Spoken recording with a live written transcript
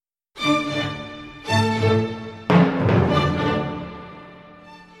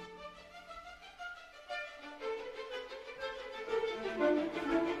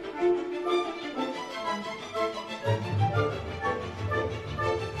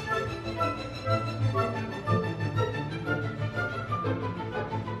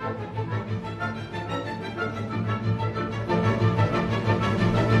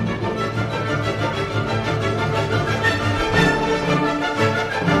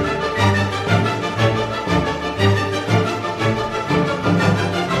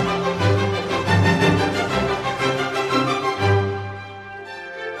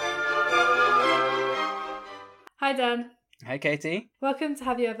Hey, Katie. Welcome to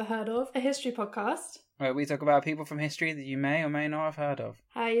Have You Ever Heard Of, a history podcast. Where we talk about people from history that you may or may not have heard of.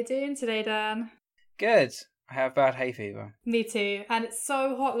 How are you doing today, Dan? Good. I have bad hay fever. Me too. And it's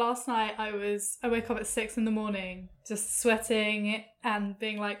so hot. Last night I woke up at 6 a.m, just sweating and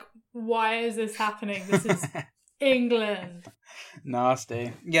being like, why is this happening? This is England.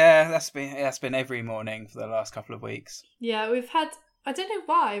 Nasty. Yeah, that's been every morning for the last couple of weeks. Yeah, we've had, I don't know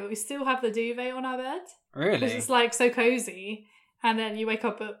why, but we still have the duvet on our bed. Really? Because it's like so cozy. And then you wake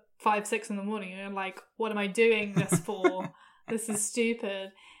up at 5, 6 in the morning and you're like, what am I doing this for? This is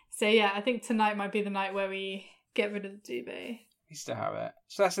stupid. So yeah, I think tonight might be the night where we get rid of the duvet. We still have it.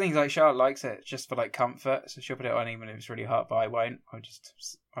 So that's the thing, like Charlotte likes it just for like comfort, so she'll put it on even if it's really hot, but I won't. I'll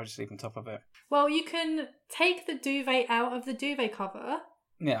just sleep on top of it. Well, you can take the duvet out of the duvet cover.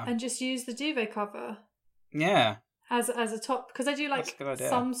 Yeah. And just use the duvet cover. Yeah. As a top, because I do like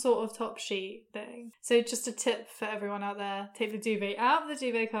some sort of top sheet thing. So just a tip for everyone out there, take the duvet out of the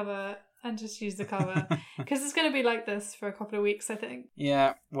duvet cover and just use the cover. Because it's going to be like this for a couple of weeks, I think.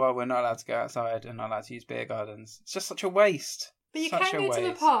 Yeah, well, we're not allowed to go outside and not allowed to use beer gardens. It's just such a waste. But you can go to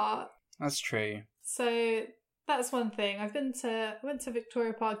the park. That's true. So that's one thing. I went to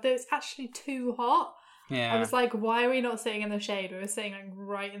Victoria Park, though it's actually too hot. Yeah. I was like, why are we not sitting in the shade? We were sitting like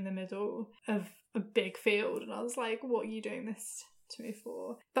right in the middle of a big field, and I was like, what are you doing this to me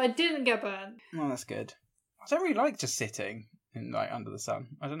for? But I didn't get burnt. Oh, that's good. I don't really like just sitting in like under the sun.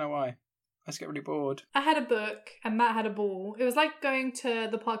 I don't know why. I just get really bored. I had a book and Matt had a ball. It was like going to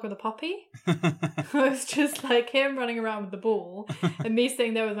the park with a puppy. It was just like him running around with the ball and me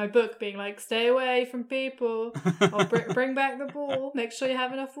sitting there with my book being like, stay away from people. Or bring back the ball. Make sure you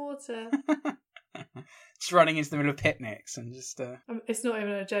have enough water. Just running into the middle of picnics and just... It's not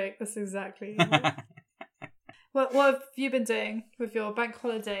even a joke. That's exactly it. What have you been doing with your bank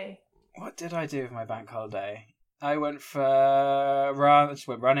holiday? What did I do with my bank holiday? I went for I just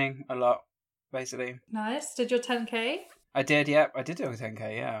went running a lot, basically. Nice. Did your 10k? I did, yep. I did do a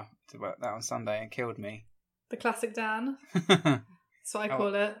 10k, yeah. I did that on Sunday and killed me. The classic Dan. That's what I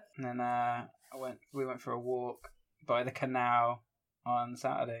call it. And then we went for a walk by the canal on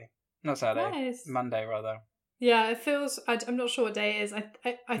Saturday. Not Saturday. Nice. Monday, rather. Yeah, it feels... I'm not sure what day it is.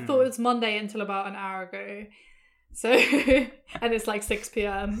 I thought it was Monday until about an hour ago. So, and it's like 6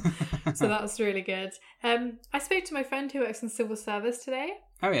 p.m. So that was really good. I spoke to my friend who works in civil service today.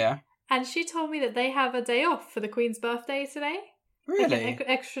 Oh, yeah? And she told me that they have a day off for the Queen's birthday today. Really? Like an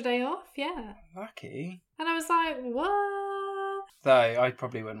extra day off, yeah. Lucky. And I was like, what? Though, I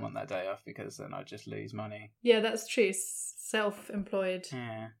probably wouldn't want that day off because then I'd just lose money. Yeah, that's true. Self-employed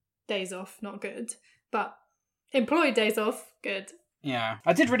days off, not good. But employed days off, good. Yeah.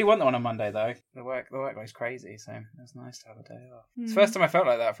 I did really want that one on Monday, though. The workload's crazy, so it was nice to have a day off. It's the first time I felt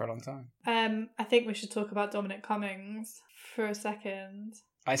like that for a long time. I think we should talk about Dominic Cummings for a second.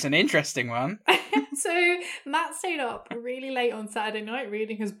 It's an interesting one. So Matt stayed up really late on Saturday night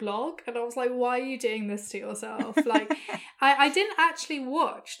reading his blog, and I was like, why are you doing this to yourself? Like, I didn't actually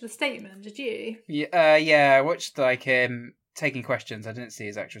watch the statement, did you? Yeah, I watched like him taking questions. I didn't see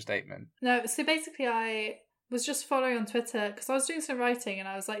his actual statement. No, so basically I was just following on Twitter because I was doing some writing and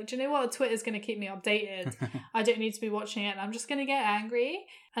I was like, do you know what? Twitter's going to keep me updated. I don't need to be watching it and I'm just going to get angry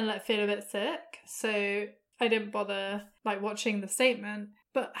and like feel a bit sick. So I didn't bother like watching the statement.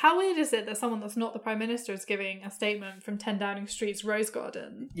 But how weird is it that someone that's not the Prime Minister is giving a statement from 10 Downing Street's Rose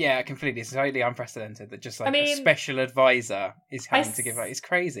Garden? Yeah, completely. It's totally unprecedented that just like a special advisor is having to give out. It's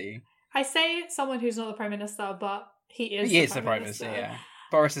crazy. I say someone who's not the Prime Minister, but he is the Prime Minister, yeah.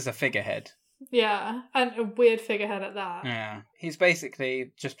 Boris is a figurehead. Yeah, and a weird figurehead at that. Yeah. He's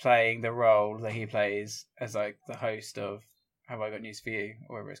basically just playing the role that he plays as like the host of Have I Got News For You,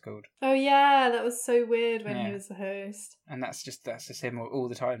 or whatever it's called. Oh yeah, that was so weird when he was the host. And that's just him all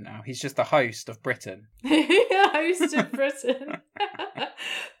the time now. He's just the host of Britain. Host of Britain.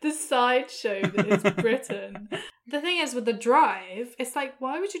 The sideshow that is Britain. The thing is, with the drive, it's like,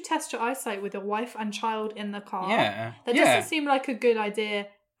 why would you test your eyesight with your wife and child in the car? Yeah. That doesn't seem like a good idea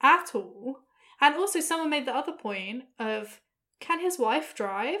at all. And also, someone made the other point of, can his wife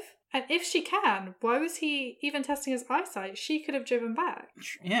drive? And if she can, why was he even testing his eyesight? She could have driven back.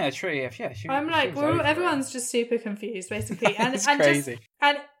 Yeah, true. Yeah, I'm like, everyone's just super confused, basically. And it's crazy.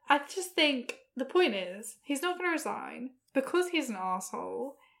 And I just think the point is, he's not going to resign because he's an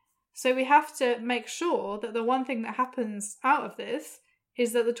asshole. So we have to make sure that the one thing that happens out of this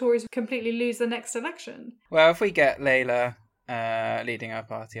is that the Tories completely lose the next election. Well, if we get Layla leading our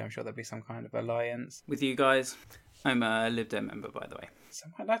party, I'm sure there'll be some kind of alliance with you guys. I'm a Lib Dem member, by the way. So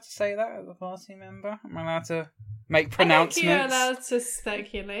am I allowed to say that as a party member? Am I allowed to make I think pronouncements. you're allowed to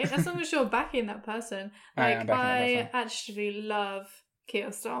speculate as long as you're backing that person. I am backing that person. Actually love Keir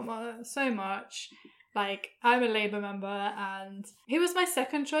Starmer so much. Like, I'm a Labour member, and he was my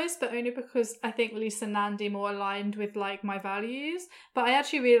second choice, but only because I think Lisa Nandy more aligned with, like, my values. But I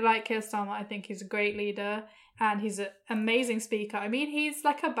actually really like Keir Starmer. I think he's a great leader, and he's an amazing speaker. I mean, he's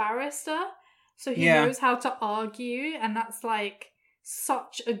like a barrister, so he knows how to argue, and that's, like,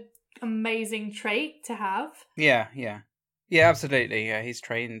 such an amazing trait to have. Yeah, absolutely. Yeah, he's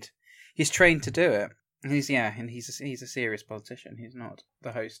trained to do it. He's a serious politician. He's not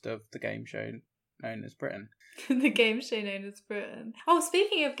the host of the game show known as Britain. The game show known as Britain. Oh,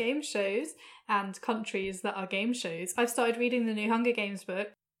 speaking of game shows and countries that are game shows, I've started reading the new Hunger Games book.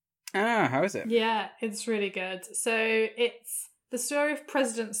 Ah, how is it? Yeah, it's really good. So it's the story of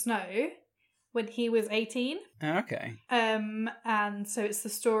President Snow when he was 18. Oh, okay. And so it's the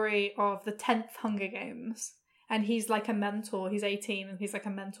story of the 10th Hunger Games. And he's like a mentor. He's 18 and he's like a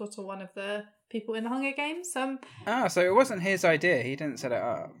mentor to one of the people in the Hunger Games. So it wasn't his idea. He didn't set it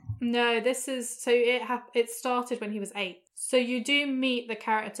up. No, this is... So it started when he was 8. So you do meet the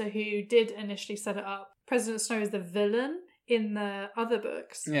character who did initially set it up. President Snow is the villain in the other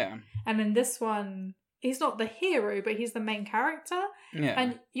books. Yeah. And in this one, he's not the hero, but he's the main character. Yeah.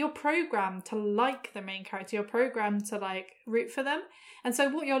 And you're programmed to like the main character. You're programmed to, like, root for them. And so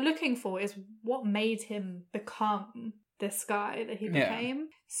what you're looking for is what made him become this guy that he became. Yeah.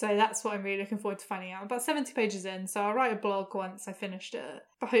 So that's what I'm really looking forward to finding out. About 70 pages in, so I'll write a blog once I finished it.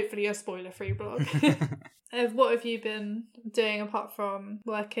 But hopefully a spoiler-free blog. What have you been doing apart from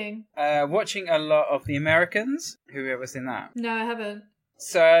working? Watching a lot of The Americans. Whoever was in that? No, I haven't.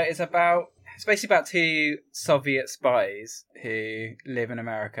 So it's basically about 2 Soviet spies who live in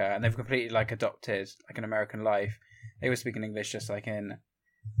America, and they've completely, like, adopted, like, an American life. They were speaking English just, like, in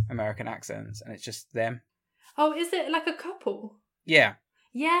American accents, and it's just them. Oh, is it like a couple? Yeah.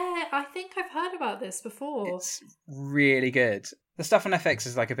 Yeah, I think I've heard about this before. It's really good. The stuff on FX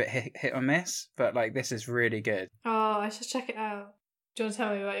is, like, a bit hit or miss, but, like, this is really good. Oh, I should check it out. Do you want to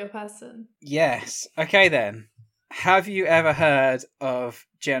tell me about your person? Yes. Okay, then. Have you ever heard of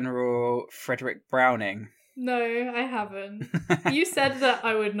General Frederick Browning? No, I haven't. You said that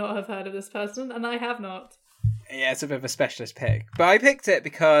I would not have heard of this person, and I have not. Yeah, it's a bit of a specialist pick. But I picked it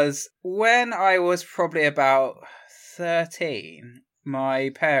because when I was probably about 13, my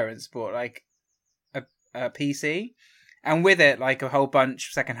parents bought, like, a PC, and with it, like, a whole bunch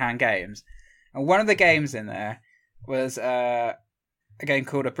of secondhand games. And one of the games in there was a game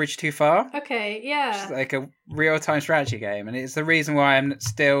called A Bridge Too Far. Okay, yeah. It's like a real-time strategy game, and it's the reason why I'm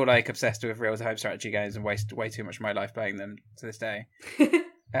still, like, obsessed with real-time strategy games and waste way too much of my life playing them to this day.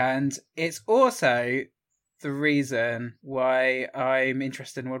 And it's also the reason why I'm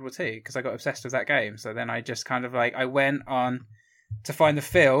interested in World War II, because I got obsessed with that game. So then I just kind of, like, I went on to find the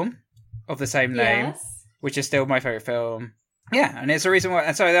film of the same name, which is still my favourite film. Yeah, and it's the reason why.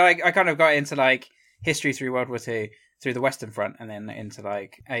 And so I kind of got into, like, history through World War II, through the Western Front, and then into,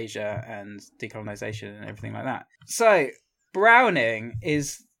 like, Asia and decolonization and everything like that. So Browning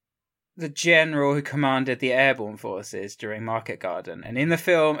is the general who commanded the airborne forces during Market Garden. And in the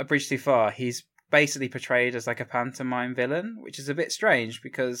film A Bridge Too Far, he's basically portrayed as, like, a pantomime villain, which is a bit strange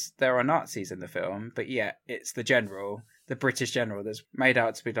because there are Nazis in the film, but yet it's the general, the British general, that's made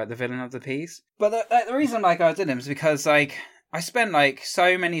out to be, like, the villain of the piece. But the reason, like, I did him is because, like, I spent, like,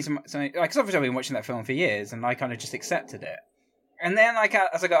 so many, like, because obviously I've been watching that film for years, and I kind of just accepted it. And then, like,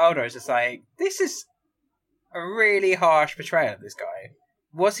 as I got older, I was just like, this is a really harsh portrayal of this guy.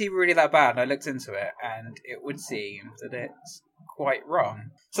 Was he really that bad? And I looked into it, and it would seem that it's quite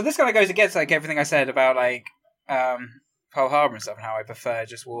wrong. So this kind of goes against, like, everything I said about, like, Pearl Harbor and stuff, and how I prefer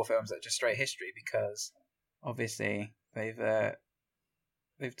just war films that are just straight history, because obviously they've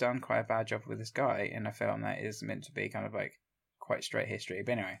done quite a bad job with this guy in a film that is meant to be kind of, like, quite straight history.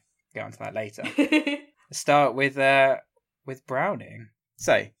 But anyway, get onto that later. Let's start with Browning.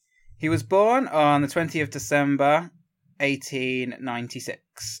 So he was born on the 20th of December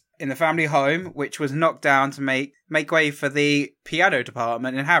 1896 in the family home, which was knocked down to make way for the piano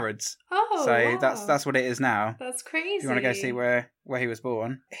department in Harrods. Oh, so wow. that's what it is now. That's crazy. If you want to go see where he was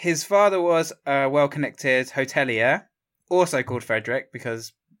born. His father was a well-connected hotelier, also called Frederick,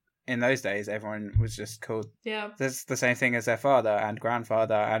 because in those days everyone was just called there's the same thing as their father and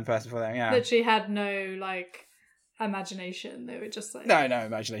grandfather and person for them. Yeah, literally had no, like, imagination. They were just like no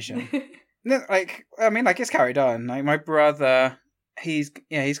imagination. No, like, I mean, like, it's carried on. Like, my brother, he's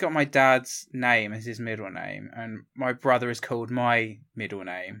got my dad's name as his middle name, and my brother is called my middle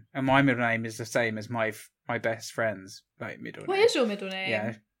name, and my middle name is the same as my best friend's, like, middle name. What is your middle name?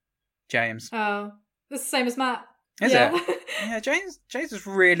 Yeah, James. Oh, it's the same as Matt. Is Yeah. it? Yeah, James was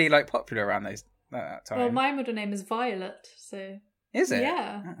really like popular around that time. Well, my middle name is Violet, so Is it?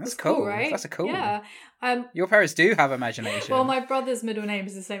 yeah, Oh, that's that's cool. right? That's a cool. Yeah. Your parents do have imagination. Well, my brother's middle name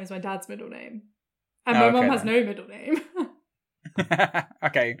is the same as my dad's middle name, and Oh, my okay, mum has then. no middle name.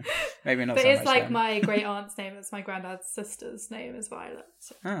 Okay, maybe not. But so it's much like then. my great aunt's name. It's my granddad's sister's name is Violet.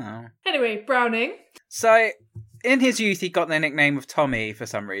 So. Oh. Anyway, Browning. So, in his youth, he got the nickname of Tommy for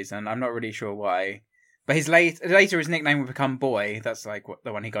some reason. I'm not really sure why. But later his nickname would become Boy. That's like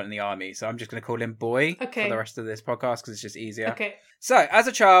the one he got in the army. So I'm just going to call him Boy Okay. for the rest of this podcast because it's just easier. Okay. So, as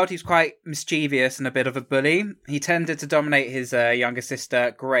a child, he's quite mischievous and a bit of a bully. He tended to dominate his younger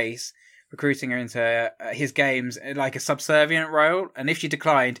sister, Grace, recruiting her into his games in like a subservient role. And if she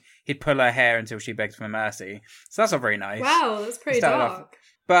declined, he'd pull her hair until she begged for mercy. So that's not very nice. Wow, that's pretty Started off- dark.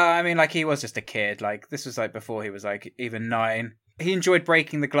 But, I mean, like, he was just a kid. Like, this was, like, before he was, like, even 9. He enjoyed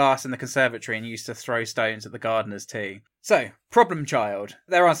breaking the glass in the conservatory and used to throw stones at the gardeners, too. So, problem child.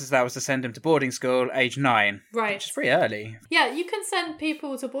 Their answer to that was to send him to boarding school, age 9. Right. Which is pretty early. Yeah, you can send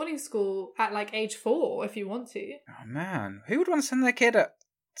people to boarding school at like age 4 if you want to. Oh, man. Who would want to send their kid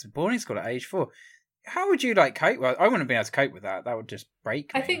to boarding school at age 4? How would you, like, cope? Well, I wouldn't be able to cope with that. That would just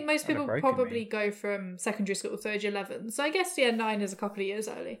break me. I think most That would people have broken probably me. go from secondary school to age 11. So I guess, yeah, 9 is a couple of years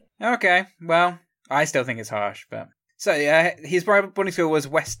early. Okay, well, I still think it's harsh, but... So, yeah, his boarding school was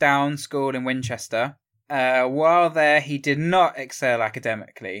West Down School in Winchester. While there, he did not excel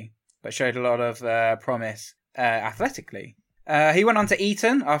academically, but showed a lot of promise athletically. He went on to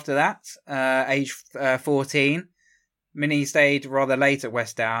Eton after that, age 14. He stayed rather late at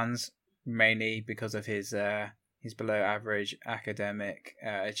West Downs, mainly because of his below-average academic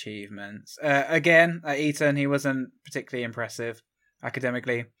achievements. Again, at Eton, he wasn't particularly impressive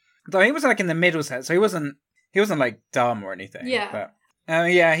academically. Though he was like in the middle set, so he wasn't like dumb or anything. Yeah. But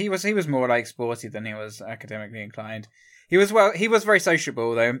yeah, he was more like sporty than he was academically inclined. He was very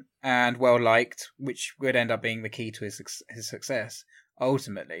sociable though, and well liked, which would end up being the key to his success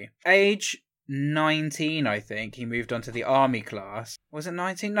ultimately. Age 19, I think, he moved on to the army class. Was it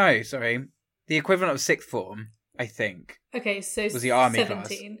 19? No, sorry. The equivalent of sixth form, I think. Okay, so Was the army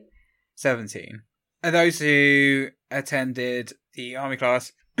 17. 17. And those who attended the army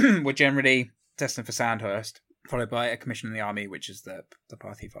class were generally destined for Sandhurst, followed by a commission in the army, which is the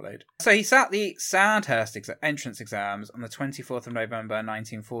path he followed. So he sat the Sandhurst entrance exams on the 24th of November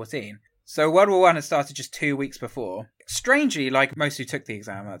 1914. So World War I had started just 2 weeks before. Strangely, like most who took the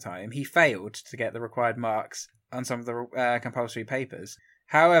exam at that time, he failed to get the required marks on some of the compulsory papers.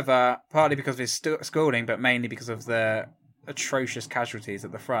 However, partly because of his schooling, but mainly because of the atrocious casualties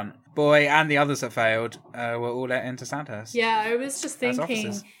at the front, Boy and the others that failed were all let into Sandhurst. Yeah, I was just As thinking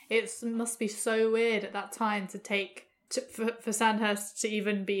officers. it must be so weird at that time for Sandhurst to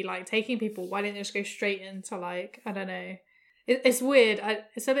even be like taking people. Why didn't they just go straight into like, I don't know. It's weird.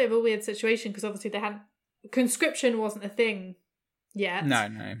 It's a bit of a weird situation because obviously conscription wasn't a thing yet.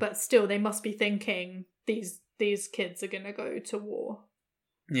 No. But still, they must be thinking these kids are gonna go to war.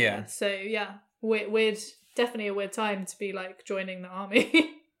 Yeah. So yeah, weird. Definitely a weird time to be like joining the army.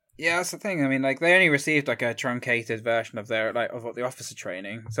 Yeah, that's the thing. I mean, like, they only received like a truncated version of their of the officer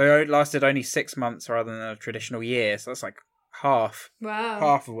training, so it lasted only 6 months rather than a traditional year. So that's like half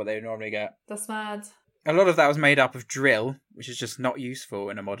Wow, of what they would normally get. that's mad. A lot of that was made up of drill, which is just not useful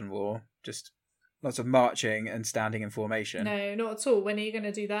in a modern war. Just lots of marching and standing in formation. No, not at all. When are you going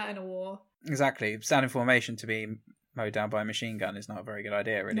to do that in a war? Exactly, standing in formation to be mowed down by a machine gun is not a very good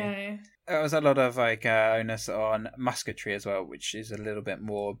idea, really. No. There was a lot of like onus on musketry as well, which is a little bit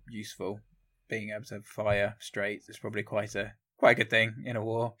more useful. Being able to fire straight is probably quite a good thing in a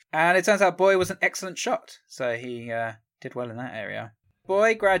war. And it turns out Boy was an excellent shot, so he did well in that area.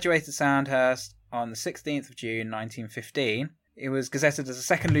 Boy graduated Sandhurst on the 16th of June 1915. He was gazetted as a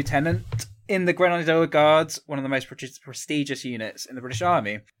second lieutenant in the Grenadier Guards, one of the most prestigious units in the British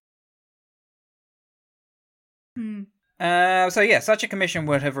Army. So yeah, such a commission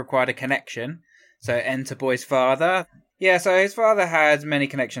would have required a connection. So enter Boy's father. Yeah, so his father had many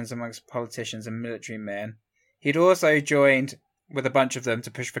connections amongst politicians and military men. He'd also joined with a bunch of them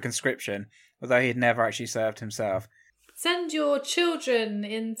to push for conscription, although he'd never actually served himself. Send your children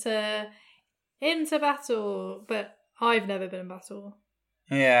into battle, but I've never been in battle.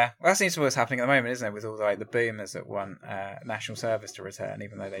 Yeah, well, that seems to be what's happening at the moment, isn't it? With all like the boomers that want national service to return,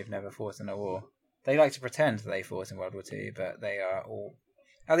 even though they've never fought in a war. They like to pretend that they fought in World War II, but they are all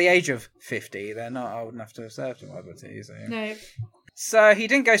at the age of 50. They're not old enough to have served in World War II. So. No. So he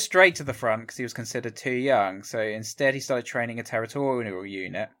didn't go straight to the front because he was considered too young. So instead, he started training a territorial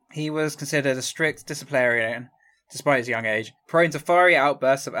unit. He was considered a strict disciplinarian despite his young age. Prone to fiery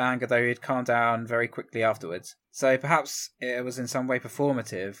outbursts of anger, though he'd calmed down very quickly afterwards. So perhaps it was in some way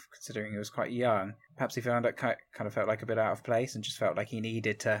performative, considering he was quite young. Perhaps he found it kind of felt like a bit out of place and just felt like he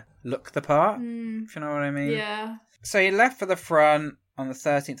needed to look the part, if you know what I mean. Yeah. So he left for the front on the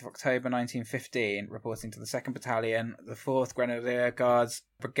 13th of October 1915, reporting to the 2nd Battalion, the 4th Grenadier Guards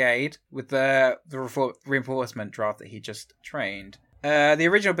Brigade, with the reinforcement draft that he just trained. The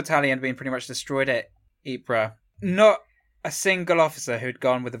original battalion had been pretty much destroyed at Ypres. Not a single officer who'd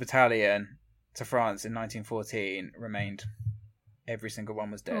gone with the battalion to France in 1914 remained. Every single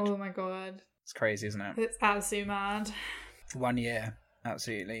one was dead. Oh my god. It's crazy, isn't it? It's absolutely mad. 1 year,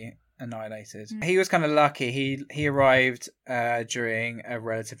 absolutely annihilated. He was kind of lucky. He arrived during a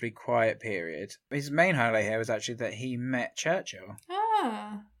relatively quiet period. His main highlight here was actually that he met Churchill.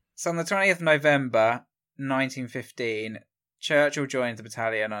 Ah. So on the 20th of November 1915, Churchill joined the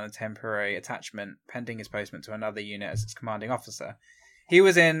battalion on a temporary attachment, pending his postment to another unit as its commanding officer. He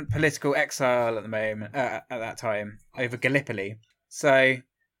was in political exile at the moment, at that time, over Gallipoli. So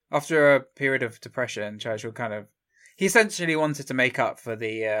after a period of depression, Churchill he essentially wanted to make up for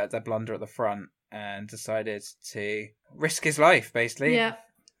the blunder at the front and decided to risk his life, basically,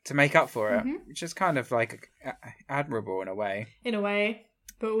 to make up for it, which is kind of like admirable in a way. In a way,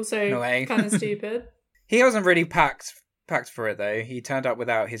 but also kind of stupid. He wasn't really packed for it, though. He turned up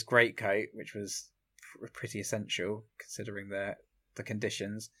without his greatcoat, which was pretty essential considering the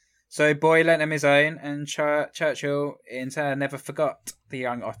conditions. So Boy lent him his own, and Churchill in turn never forgot the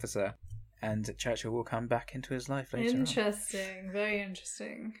young officer. And Churchill will come back into his life later Interesting. On. Very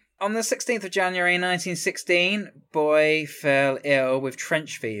interesting. On the 16th of January 1916, Boy fell ill with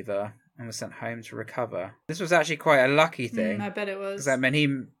trench fever and was sent home to recover. This was actually quite a lucky thing. I bet it was. Because that meant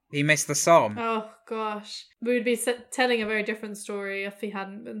he missed the Somme. Oh, gosh. We would be telling a very different story if he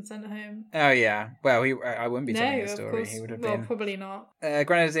hadn't been sent home. Oh, yeah. Well, I wouldn't be telling the story. Of course. He would have been... Well, probably not.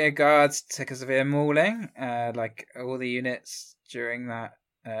 Grenadier Guards took a severe mauling, like all the units during that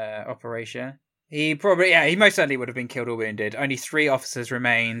operation. He most certainly would have been killed or wounded. Only 3 officers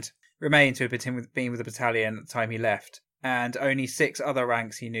remained to have been with the battalion at the time he left, and only 6 other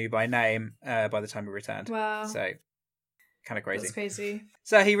ranks he knew by name by the time he returned. Wow. So, kind of crazy. That's crazy.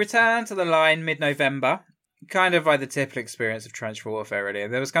 So he returned to the line mid-November, kind of like the typical experience of trench warfare, really.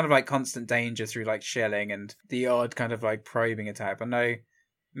 There was kind of like constant danger through like shelling and the odd kind of like probing attack, but no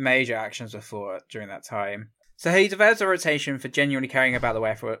major actions were fought during that time. So he develops a rotation for genuinely caring about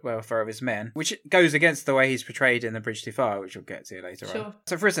the welfare of his men, which goes against the way he's portrayed in The Bridge Too Far, which we'll get to later on.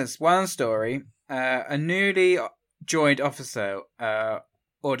 So for instance, one story, a newly joined officer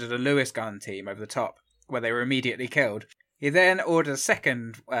ordered a Lewis gun team over the top, where they were immediately killed. He then ordered a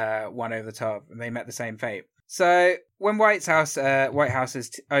second one over the top, and they met the same fate. So when White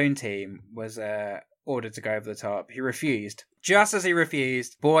House's own team was ordered to go over the top, he refused. Just as he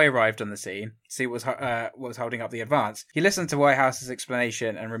refused, Boy arrived on the scene to see what was holding up the advance. He listened to White House's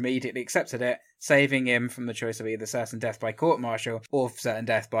explanation and immediately accepted it, saving him from the choice of either certain death by court-martial or certain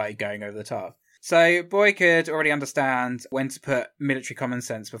death by going over the top. So Boy could already understand when to put military common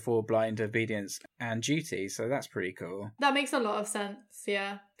sense before blind obedience and duty, so that's pretty cool. That makes a lot of sense,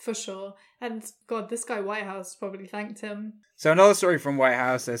 yeah, for sure. And God, this guy Whitehouse probably thanked him. So another story from White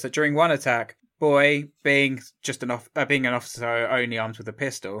House is that during one attack, Boy, being an officer only armed with a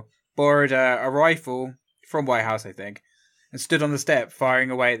pistol, borrowed a rifle from White House, I think, and stood on the step firing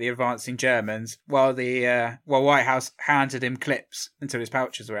away at the advancing Germans while White House handed him clips until his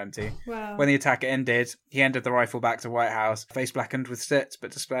pouches were empty. Wow. When the attack ended, he handed the rifle back to White House, face blackened with soot, but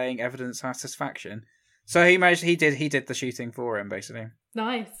displaying evidence of satisfaction. So he did the shooting for him, basically.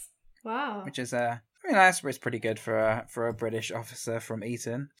 Nice. Wow. Which is that's pretty good for a British officer from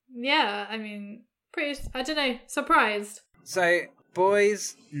Eton. Yeah, I mean, surprised. So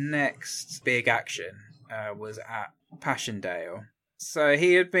Boy's next big action was at Passchendaele. So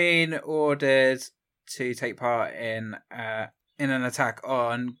he had been ordered to take part in an attack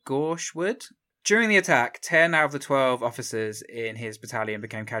on Gorse Wood. During the attack, 10 out of the 12 officers in his battalion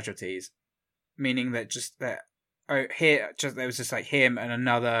became casualties, meaning that there was just like him and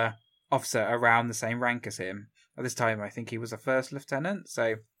another officer around the same rank as him. At this time, I think he was a first lieutenant,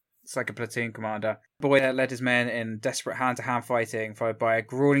 so it's like a platoon commander. Boy led his men in desperate hand-to-hand fighting, followed by a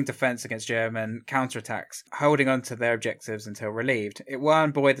grueling defence against German counterattacks, holding on to their objectives until relieved. It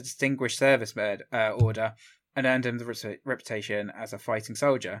won Boy the Distinguished Service Order and earned him the reputation as a fighting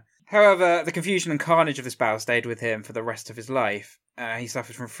soldier. However, the confusion and carnage of this battle stayed with him for the rest of his life. He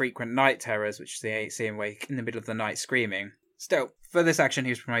suffered from frequent night terrors, which they see him wake in the middle of the night screaming. Still, for this action,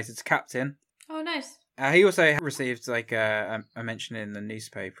 he was promoted to captain. Oh, nice. He also received a mention in the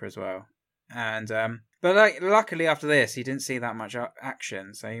newspaper as well. And but like luckily after this, he didn't see that much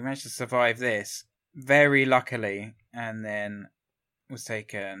action, so he managed to survive this very luckily, and then was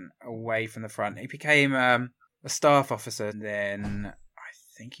taken away from the front. He became a staff officer, and then I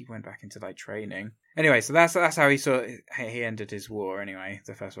think he went back into like training. Anyway, so that's how he ended his war. Anyway,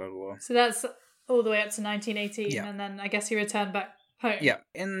 the First World War. So that's all the way up to 1918, Yeah. and then I guess he returned back home. Yeah,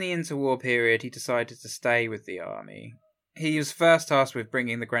 in the interwar period, he decided to stay with the army. He was first tasked with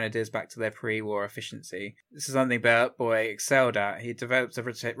bringing the Grenadiers back to their pre-war efficiency. This is something Bert Boy excelled at. He developed a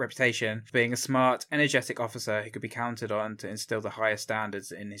reputation for being a smart, energetic officer who could be counted on to instill the highest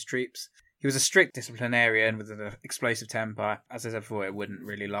standards in his troops. He was a strict disciplinarian with an explosive temper. As I said before, it wouldn't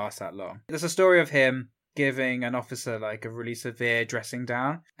really last that long. There's a story of him giving an officer like a really severe dressing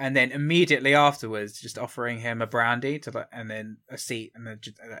down, and then immediately afterwards just offering him a brandy and then a seat, and then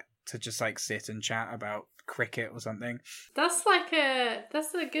to just like sit and chat about cricket or something. That's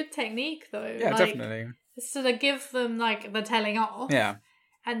a good technique though. Yeah, like, definitely. Sort of give them like the telling off. Yeah.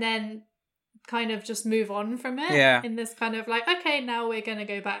 And then kind of just move on from it. Yeah. In this kind of like, okay, now we're going to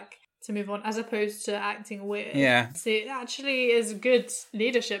go back to move on, as opposed to acting weird. Yeah. So it actually is a good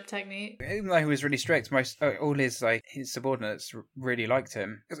leadership technique. Even though he was really strict, all his subordinates really liked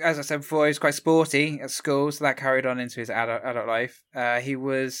him. As I said before, he was quite sporty at school, so that carried on into his adult life. He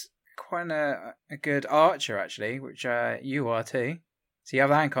was quite a good archer, actually, which you are too. So you have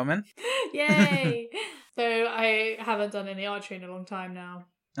that in common. Yay! So I haven't done any archery in a long time now.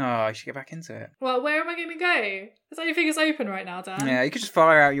 Oh, I should get back into it. Well, where am I going to go? Is anything is open right now, Dan? Yeah, you could just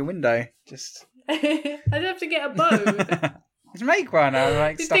fire out your window. Just I'd have to get a bow. just make one.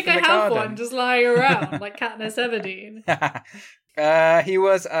 Like You stuff think in I the have garden. one just lying around like Katniss Everdeen? He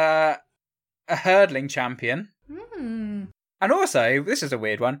was a hurdling champion, and also this is a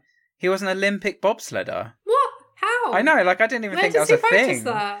weird one. He was an Olympic bobsledder. What? How? I know, I didn't even think that was a thing.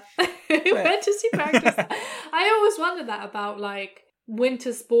 That? Where does he practice that? I always wondered that about like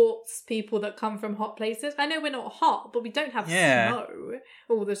winter sports people that come from hot places. I know we're not hot, but we don't have snow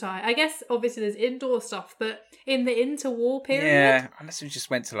all the time. I guess obviously there's indoor stuff, but in the interwar period, Yeah, unless we just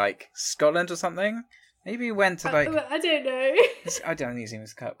went to like Scotland or something. Maybe we went to like I don't know. I don't think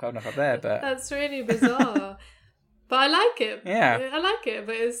it's cold enough up there, but That's really bizarre. But I like it. Yeah. I like it,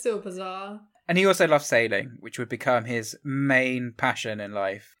 but it's still bizarre. and he also loved sailing, which would become his main passion in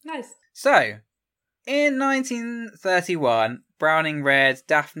life. Nice. So, in 1931, Browning read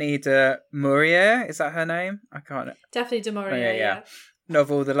Daphne du Maurier, is that her name? I can't. Daphne du Maurier, Oh, yeah.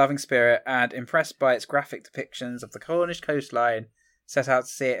 Novel The Loving Spirit, and impressed by its graphic depictions of the Cornish coastline, set out to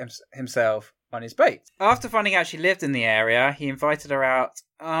see it himself on his boat. After finding out she lived in the area, he invited her out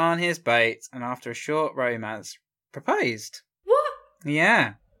on his boat, and after a short romance, proposed. What?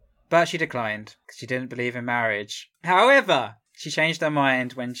 Yeah, but she declined because she didn't believe in marriage. However, she changed her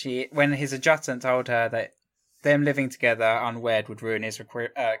mind when his adjutant told her that them living together unwed would ruin his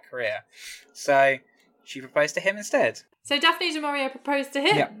career. So she proposed to him instead. So Daphne du Maurier proposed to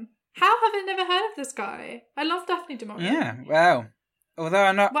him? Yeah. How have I never heard of this guy? I love Daphne du Maurier. Yeah, well, although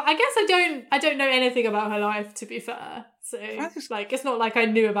I'm not... Well, I guess I don't know anything about her life, to be fair. So, it's not like I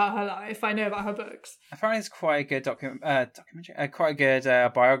knew about her life. I know about her books. I find it's quite a good documentary, quite a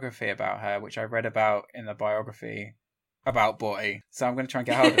good biography about her, which I read about in the biography about Boy. So I'm going to try and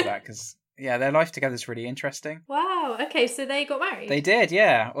get hold of that because, yeah, their life together is really interesting. Wow. Okay, so they got married. They did,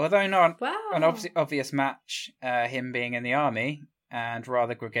 yeah. Although not Wow. an obvious match, him being in the army and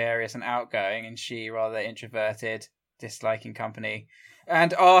rather gregarious and outgoing, and she rather introverted, disliking company,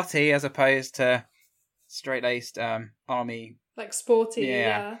 and arty as opposed to straight-laced army. Like sporty,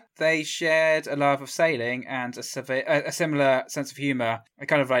 yeah. They shared a love of sailing and a similar sense of humour. I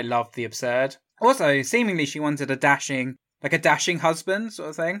kind of like loved the absurd. Also, seemingly she wanted a dashing husband sort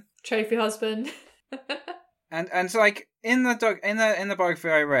of thing. Trophy husband. And so like in the biography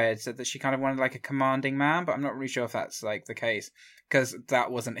I read said that she kind of wanted like a commanding man, but I'm not really sure if that's like the case because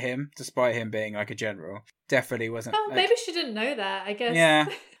that wasn't him, despite him being like a general. Definitely wasn't. Oh, maybe she didn't know that. I guess. Yeah.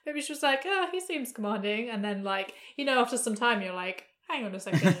 Maybe she was like, oh, he seems commanding, and then like after some time you're like, hang on a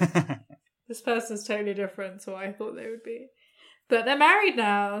second, this person's totally different to what I thought they would be. But they're married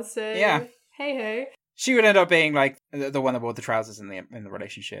now, so yeah. Hey ho. She would end up being like the one that wore the trousers in the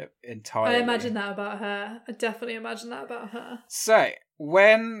relationship entirely. I imagine that about her. I definitely imagine that about her. So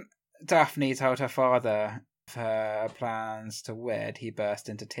when Daphne told her father of her plans to wed, he burst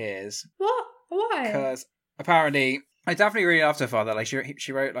into tears. What? Why? Because apparently I definitely really loved her father. Like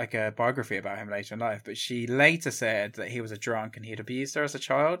she wrote like a biography about him later in life, but she later said that he was a drunk and he'd abused her as a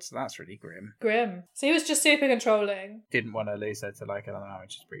child. So that's really grim. Grim. So he was just super controlling. Didn't want to lose her to like another man,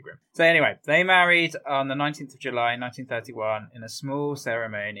 which is pretty grim. So anyway, they married on the 19th of July, 1931, in a small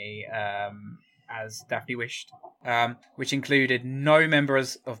ceremony, as Daphne wished, which included no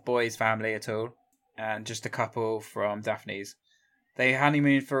members of Boy's family at all, and just a couple from Daphne's. They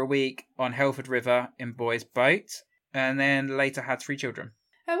honeymooned for a week on Helford River in Boy's boat, and then later had 3 children.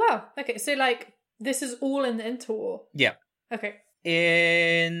 Oh, wow. Okay, so, like, this is all in the interwar? Yeah. Okay.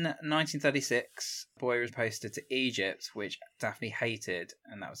 In 1936, Boy was posted to Egypt, which Daphne hated,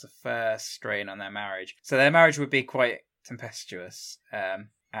 and that was the first strain on their marriage. So their marriage would be quite tempestuous.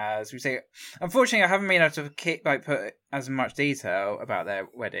 As we say, unfortunately, I haven't been able to put as much detail about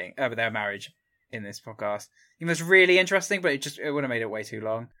their marriage in this podcast. It was really interesting, but it would have made it way too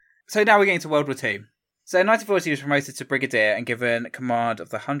long. So now we're getting to World War II. So in 1940, he was promoted to brigadier and given command of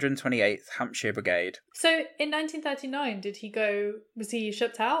the 128th Hampshire Brigade. So in 1939, was he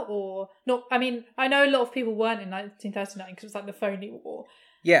shipped out or not? I mean, I know a lot of people weren't in 1939 because it was like the phony war.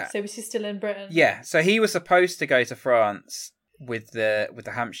 Yeah. So was he still in Britain? Yeah. So he was supposed to go to France with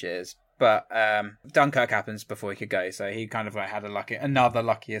the Hampshires, but Dunkirk happens before he could go, so he kind of like had another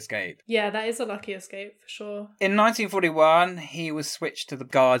lucky escape. Yeah, that is a lucky escape for sure. In 1941, he was switched to the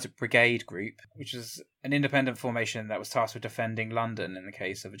Guards Brigade Group, which is an independent formation that was tasked with defending London in the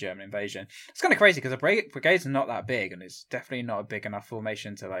case of a German invasion. It's kind of crazy because the brigades are not that big, and it's definitely not a big enough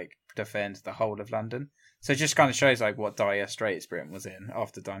formation to like defend the whole of London. So it just kind of shows like what dire straits Britain was in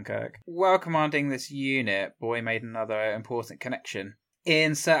after Dunkirk. While commanding this unit, Boy made another important connection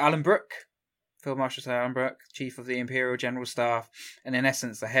in Sir Alan Brooke, Field Marshal Sir Alan Brooke, Chief of the Imperial General Staff, and in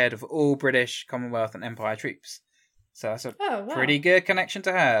essence the head of all British, Commonwealth and Empire troops. So that's a pretty good connection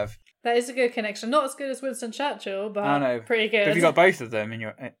to have. That is a good connection. Not as good as Winston Churchill, but pretty good. But if you've got both of them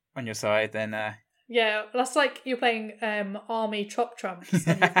on your side, then... Yeah, that's like you're playing army chop trumps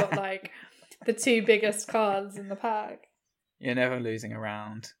and you've got like the 2 biggest cards in the pack. You're never losing a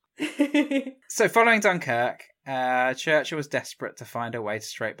round. So following Dunkirk, Churchill was desperate to find a way to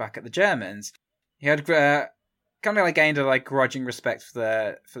strike back at the Germans. He had kind of like gained a like grudging respect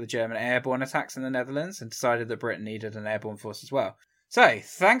for the German airborne attacks in the Netherlands and decided that Britain needed an airborne force as well. So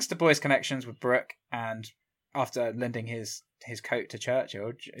thanks to Boy's connections with Brooke, and after lending his coat to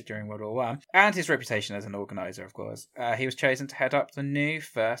Churchill during World War I, and his reputation as an organiser, of course, he was chosen to head up the new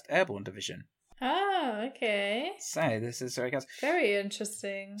 1st Airborne Division. Oh, okay. So this is very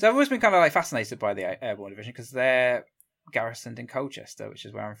interesting. So I've always been kind of like fascinated by the Airborne Division because they're garrisoned in Colchester, which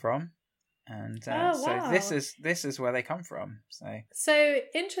is where I'm from, and so this is where they come from. So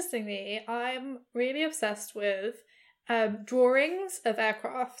interestingly, I'm really obsessed with drawings of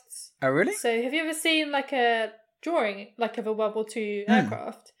aircrafts. Oh, really? So have you ever seen like a drawing like of a World War II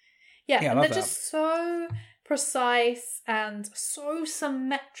aircraft? Yeah, and they're just so precise and so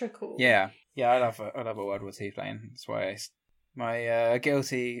symmetrical. Yeah, I love a World War II plane. That's why my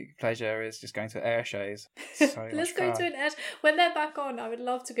guilty pleasure is just going to air shows. So Let's go to an air. When they're back on, I would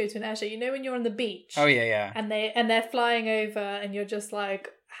love to go to an air show. You know, when you're on the beach. Oh yeah. And they're flying over, and you're just like,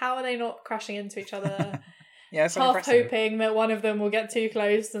 how are they not crashing into each other? Yeah, it's half hoping that one of them will get too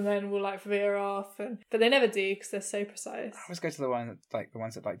close and then will like veer off, but they never do because they're so precise. I always go to the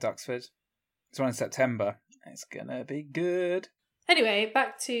ones at like Duxford. It's one in September. It's gonna be good. Anyway,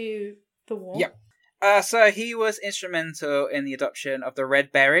 back to the war. Yep. So he was instrumental in the adoption of the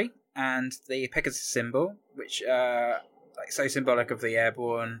red berry and the Pegasus symbol, which like so symbolic of the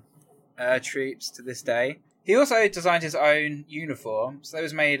airborne troops to this day. He also designed his own uniform. So it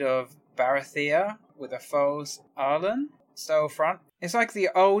was made of barathea with a false Arlen style front. It's like the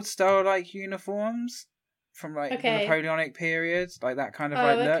old style like uniforms from like the Napoleonic period, like that kind of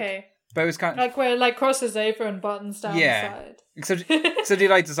look. But it was kind of like where like crosses over and buttons down the side. So he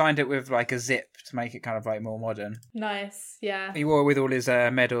like designed it with like a zip to make it kind of like more modern. Nice, yeah. He wore it with all his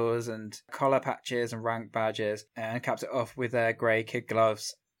medals and collar patches and rank badges, and capped it off with grey kid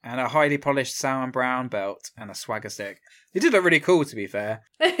gloves and a highly polished salmon brown belt and a swagger stick. He did look really cool, to be fair.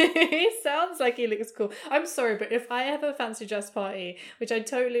 He sounds like he looks cool. I'm sorry, but if I have a fancy dress party, which I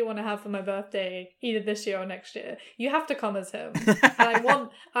totally want to have for my birthday, either this year or next year, you have to come as him. And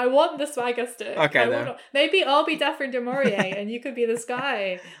I want the swagger stick. Okay, then. Maybe I'll be Daphne du Maurier and you could be this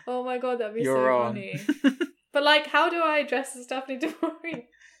guy. Oh my god, that'd be funny. But like, how do I dress as Daphne du Maurier?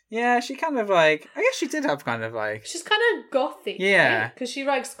 Yeah, she kind of like... I guess she did have kind of like... She's kind of gothic. Yeah. Because she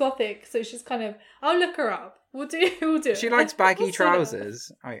likes gothic, so she's kind of... I'll look her up. We'll do it. She likes baggy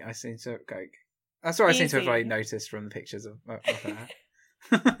trousers. I seem to like... That's what I seem to have like noticed from the pictures of her.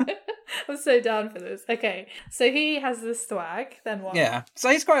 I'm so down for this. Okay, so he has this swag. Then what? Yeah, so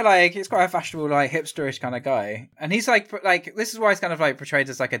he's quite a fashionable, like hipsterish kind of guy, and he's like this is why he's kind of like portrayed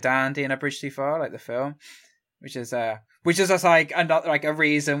as like a dandy in A Bridge Too Far, like the film, which is just like another like a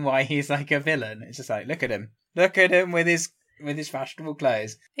reason why he's like a villain. It's just like look at him with his fashionable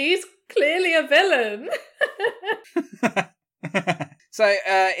clothes. He's clearly a villain. So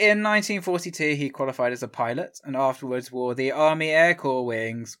in 1942 he qualified as a pilot and afterwards wore the Army Air Corps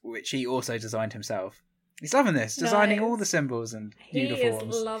wings, which he also designed himself. He's loving this, designing all the symbols and uniforms. He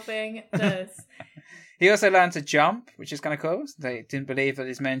is loving this. He also learned to jump, which is kind of cool. They didn't believe that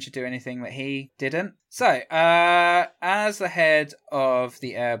his men should do anything that he didn't. So as the head of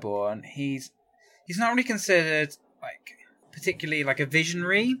the Airborne, he's not really considered like particularly like a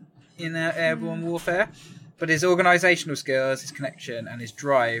visionary in airborne warfare, but his organisational skills, his connection, and his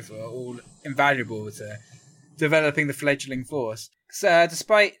drive are all invaluable to developing the fledgling force. So,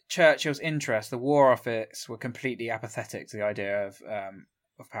 despite Churchill's interest, the War Office were completely apathetic to the idea of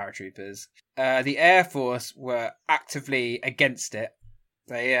paratroopers. The Air Force were actively against it.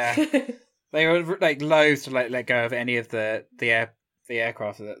 They were like loath to like let go of any of the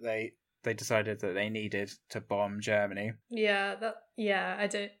aircraft that they decided that they needed to bomb Germany. I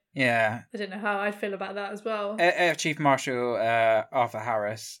don't know how I'd feel about that as well. Air Chief Marshal Arthur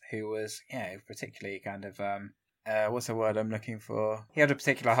Harris, who was particularly kind of what's the word I'm looking for? He had a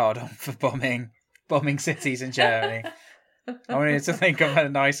particular hard-on for bombing cities in Germany. I wanted to think of a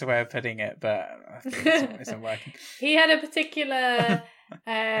nicer way of putting it, but I think it isn't working. He had a particular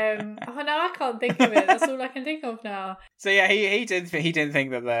I can't think of it. That's all I can think of now. So yeah, he didn't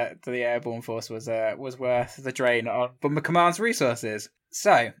think that the airborne force was worth the drain on Bomber Command's resources.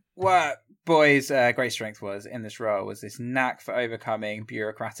 So what Boyd's great strength was in this role was this knack for overcoming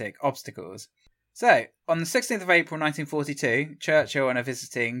bureaucratic obstacles. So, on the 16th of April 1942, Churchill and a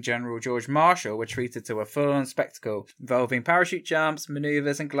visiting General George Marshall were treated to a full-on spectacle involving parachute jumps,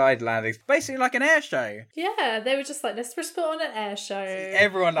 manoeuvres and glide landings. Basically like an air show. Yeah, they were just like, let's just put on an air show.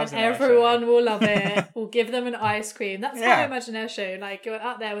 Everyone loves and an air show. Everyone will love it. We'll give them an ice cream. That's how I imagine an air show. Like, you're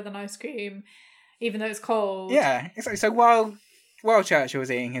out there with an ice cream, even though it's cold. Yeah, exactly. So while Churchill was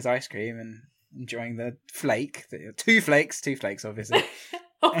eating his ice cream and enjoying the flake, two flakes obviously.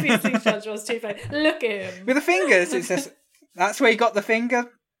 Obviously, Churchill's too funny. Look at him. With the fingers, it's just, that's where he got the finger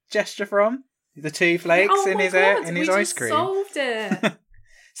gesture from. The two flakes in his ice cream. Solved it.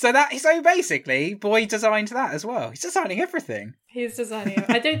 So basically, Boyd designed that as well. He's designing everything. He's designing it.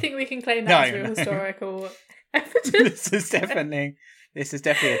 I don't think we can claim that as real historical evidence. This is definitely a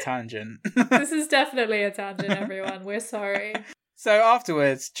tangent. This is definitely a tangent, everyone. We're sorry. So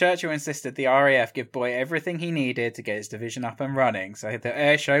afterwards, Churchill insisted the RAF give Boyd everything he needed to get his division up and running, so the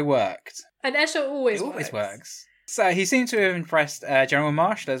air show worked. An air show always works. So he seemed to have impressed General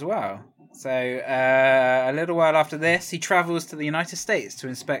Marshall as well. So a little while after this, he travels to the United States to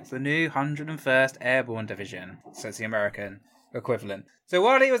inspect the new 101st Airborne Division. So it's the American equivalent. So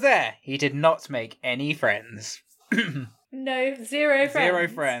while he was there, he did not make any friends. No, zero friends. Zero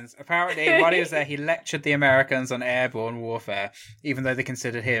friends. Apparently, while he was there, he lectured the Americans on airborne warfare, even though they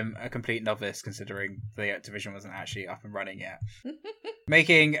considered him a complete novice, considering the division wasn't actually up and running yet.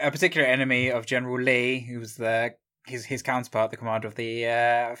 Making a particular enemy of General Lee, who was his counterpart, the commander of the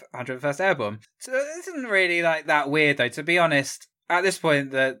 101st Airborne. So this isn't really like that weird, though. To be honest, at this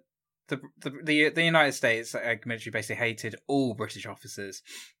point, the United States military basically hated all British officers.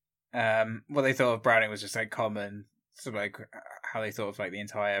 What they thought of Browning was just like common. Sort of like how they thought of like the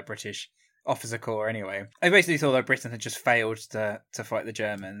entire British officer corps anyway. They basically thought that Britain had just failed to fight the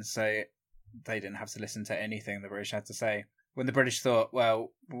Germans, so they didn't have to listen to anything the British had to say. When the British thought,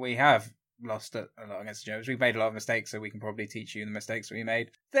 well, we have lost a lot against the Germans, we've made a lot of mistakes, so we can probably teach you the mistakes we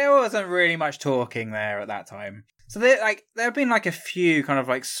made. There wasn't really much talking there at that time. So there have been like a few kind of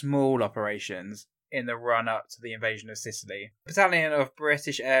like small operations in the run-up to the invasion of Sicily. A battalion of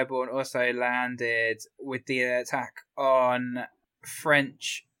British Airborne also landed with the attack on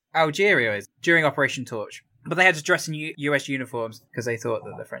French Algeria during Operation Torch. But they had to dress in US uniforms because they thought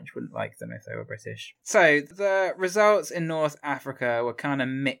that the French wouldn't like them if they were British. So the results in North Africa were kind of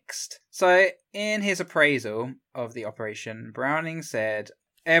mixed. So in his appraisal of the operation, Browning said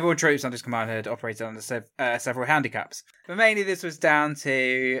airborne troops under his command had operated under several handicaps. But mainly this was down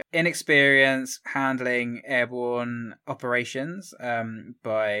to inexperience handling airborne operations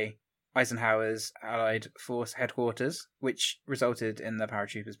by Eisenhower's Allied Force headquarters, which resulted in the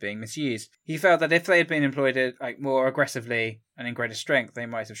paratroopers being misused. He felt that if they had been employed more aggressively and in greater strength, they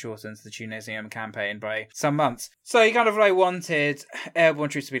might have shortened the Tunisian campaign by some months. So he kind of wanted airborne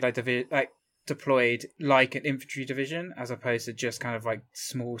troops to be deployed like an infantry division as opposed to just kind of like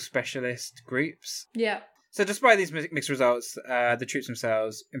small specialist groups. Yeah. So despite these mixed results, the troops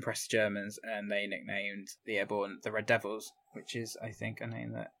themselves impressed the Germans, and they nicknamed the airborne the Red Devils, which is, I think, a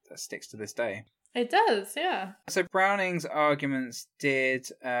name that sticks to this day. It does, yeah. So Browning's arguments did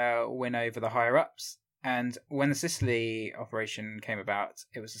win over the higher-ups, and when the Sicily operation came about,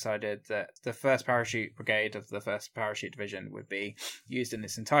 it was decided that the 1st Parachute Brigade of the 1st Parachute Division would be used in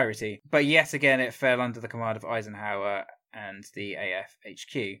its entirety. But yet again, it fell under the command of Eisenhower and the AF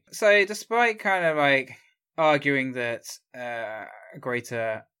HQ. So despite kind of like arguing that a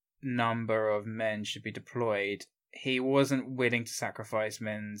greater number of men should be deployed, he wasn't willing to sacrifice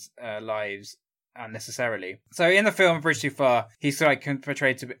men's lives unnecessarily. So in the film Bridge Too Far, he's like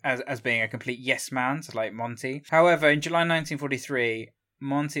portrayed as being a complete yes man to like Monty. However, in July 1943,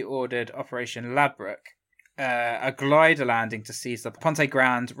 Monty ordered Operation Ladbroke, a glider landing to seize the Ponte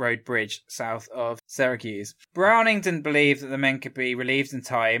Grande Road Bridge south of Syracuse. Browning didn't believe that the men could be relieved in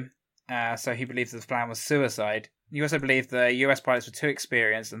time, so he believed that the plan was suicide. He also believed the US pilots were too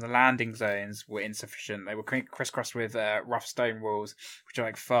experienced and the landing zones were insufficient. They were crisscrossed with rough stone walls, which are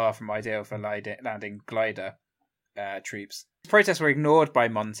like far from ideal for landing glider troops. Protests were ignored by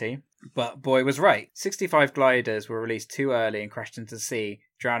Monty, but Boy was right. 65 gliders were released too early and crashed into the sea,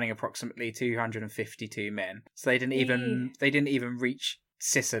 drowning approximately 252 men. So they didn't even reach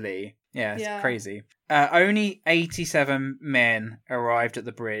Sicily. Yeah, it's crazy. Only 87 men arrived at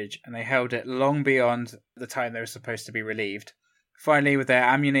the bridge, and they held it long beyond the time they were supposed to be relieved. Finally, with their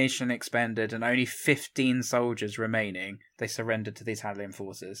ammunition expended and only 15 soldiers remaining, they surrendered to the Italian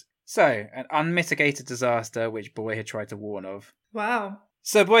forces. So, an unmitigated disaster which Boy had tried to warn of. Wow.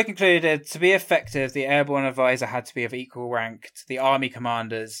 So Boy concluded, to be effective, the airborne advisor had to be of equal rank to the army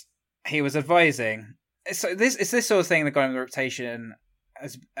commanders he was advising. So this sort of thing that got him the reputation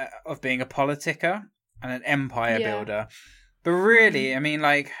of being a politica and an empire builder. But really, I mean,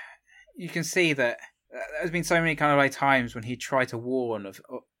 like, you can see that there's been so many kind of like times when he tried to warn of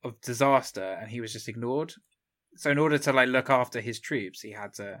disaster and he was just ignored. So in order to like look after his troops, he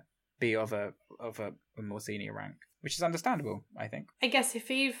had to be of a more senior rank, which is understandable, I think. I guess if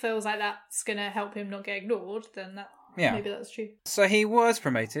he feels like that's going to help him not get ignored, then maybe that's true. So he was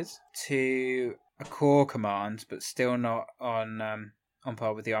promoted to a corps command, but still not on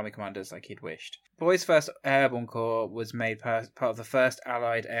par with the army commanders like he'd wished. Boy's 1st Airborne Corps was made part of the 1st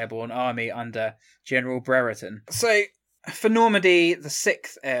Allied Airborne Army under General Brereton. So, for Normandy, the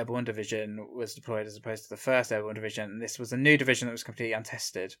 6th Airborne Division was deployed as opposed to the 1st Airborne Division, and this was a new division that was completely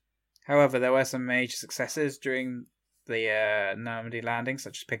untested. However, there were some major successes during the Normandy landing,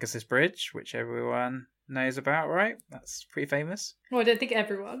 such as Pegasus Bridge, which everyone knows about, right? That's pretty famous. Well, I don't think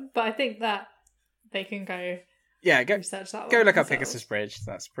everyone, but I think that they can go... Yeah, go look up Pegasus Bridge.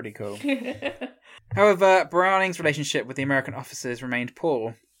 That's pretty cool. However, Browning's relationship with the American officers remained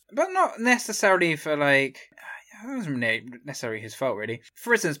poor. But not necessarily for, like... It wasn't necessarily his fault, really.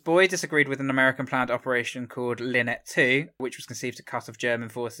 For instance, Boy disagreed with an American planned operation called Linnet II, which was conceived to cut off German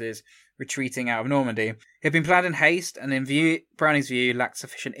forces retreating out of Normandy. It had been planned in haste, and in Browning's view, lacked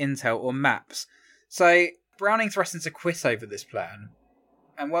sufficient intel or maps. So, Browning threatened to quit over this plan.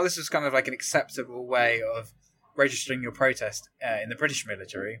 And while this was kind of like an acceptable way of registering your protest in the British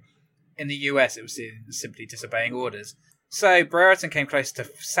military, in the US it was simply disobeying orders. So Brereton came close to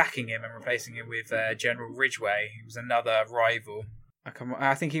sacking him and replacing him with General Ridgway, who was another rival.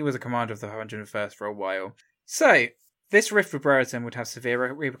 I think he was a commander of the 101st for a while. So this rift with Brereton would have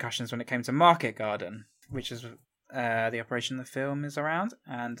severe repercussions when it came to Market Garden, which is the operation the film is around,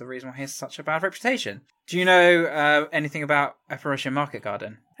 and the reason why he has such a bad reputation. Do you know anything about Operation Market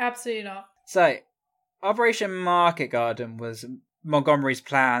Garden? Absolutely not. So, Operation Market Garden was Montgomery's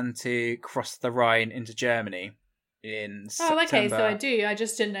plan to cross the Rhine into Germany in September. Okay, so I do. I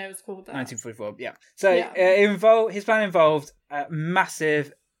just didn't know it was called that. 1944, yeah. So, his plan involved a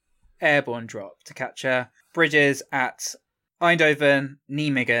massive airborne drop to capture bridges at Eindhoven,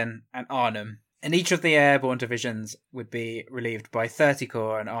 Nijmegen, and Arnhem. And each of the airborne divisions would be relieved by 30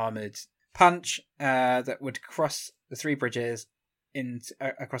 Corps and armoured punch that would cross the 3 bridges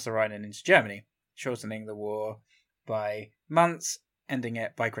across the Rhine and into Germany, shortening the war by months, ending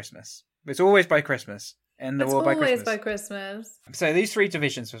it by Christmas. It's always by Christmas. End the war by Christmas. It's always by Christmas. So these 3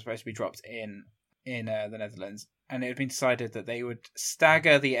 divisions were supposed to be dropped in the Netherlands, and it had been decided that they would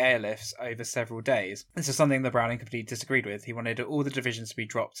stagger the airlifts over several days. This is something that Browning completely disagreed with. He wanted all the divisions to be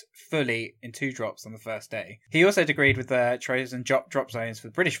dropped fully in 2 drops on the first day. He also disagreed with the chosen drop zones for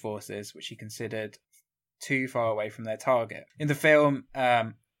the British forces, which he considered too far away from their target. In the film,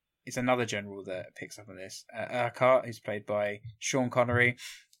 it's another general that picks up on this. Urquhart, who's played by Sean Connery,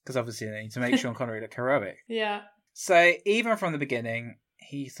 because obviously they need to make Sean Connery look heroic. Yeah. So even from the beginning,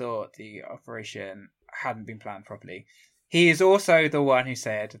 he thought the operation hadn't been planned properly. He is also the one who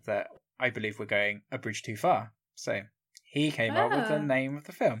said that, I believe we're going a bridge too far. So he came up with the name of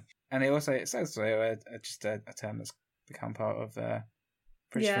the film. And it's also just a term that's become part of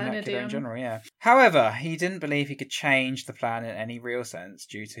British vernacular in general, yeah. However, he didn't believe he could change the plan in any real sense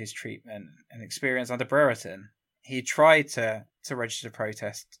due to his treatment and experience under Brereton. He tried to register a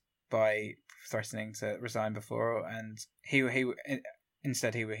protest by threatening to resign before, and he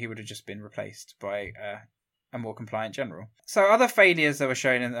instead he would have just been replaced by a more compliant general. So other failures that were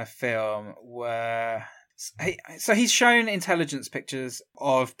shown in the film were... So he's shown intelligence pictures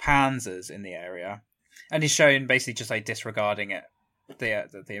of panzers in the area, and he's shown basically just like disregarding it.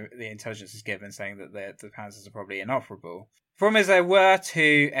 The intelligence is given, saying that the panzers are probably inoperable. Problem is, there were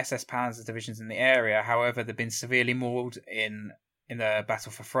 2 SS Panzer divisions in the area. However, they've been severely mauled in the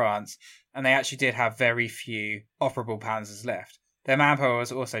battle for France, and they actually did have very few operable panzers left. Their manpower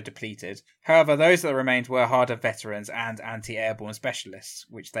was also depleted. However, those that remained were harder veterans and anti-airborne specialists,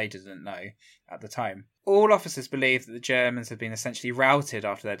 which they didn't know at the time. All officers believed that the Germans had been essentially routed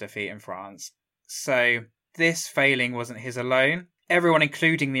after their defeat in France. So this failing wasn't his alone. Everyone,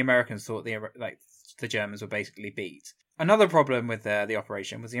 including the Americans, thought the Germans were basically beat. Another problem with the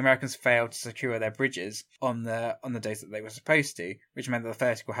operation was the Americans failed to secure their bridges on the days that they were supposed to, which meant that the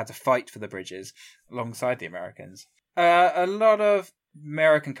 30 had to fight for the bridges alongside the Americans. A lot of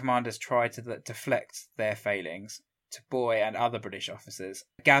American commanders tried to deflect their failings to Boy and other British officers.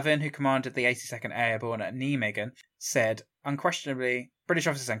 Gavin, who commanded the 82nd Airborne at Nijmegen, said, British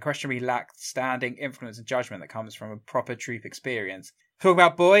officers unquestionably lacked standing, influence and judgment that comes from a proper troop experience. Talking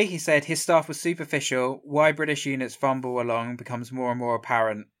about Boy, he said his staff was superficial. Why British units fumble along becomes more and more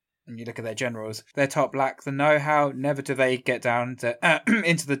apparent. And you look at their generals, their top lack the know-how, never do they get down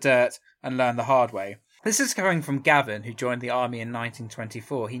into the dirt and learn the hard way. This is coming from Gavin, who joined the army in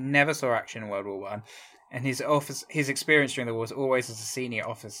 1924. He never saw action in World War One, and his experience during the war was always as a senior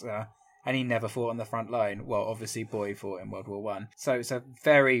officer, and he never fought on the front line. Well, obviously, Boy fought in World War One, so it's a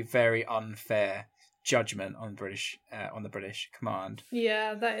very, very unfair judgment on the British command.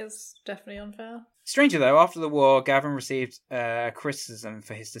 Yeah, that is definitely unfair. Strangely, though, after the war, Gavin received criticism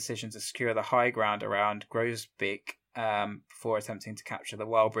for his decision to secure the high ground around Groesbeek before attempting to capture the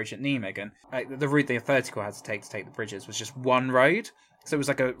Wild Bridge at Nijmegen. The route the 30 Corps had to take the bridges was just one road, so it was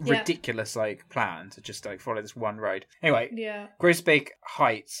like a ridiculous plan to just follow this one road. Anyway, Groesbeek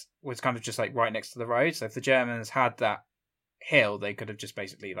Heights was kind of just right next to the road, so if the Germans had that hill, they could have just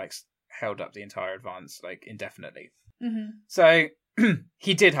basically held up the entire advance indefinitely. Mm-hmm. So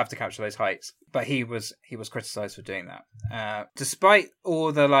he did have to capture those heights, but he was criticised for doing that. Despite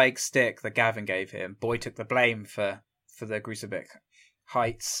all the stick that Gavin gave him, Boy took the blame for the Groesbeek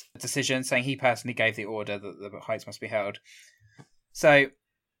Heights decision, saying he personally gave the order that the heights must be held. So,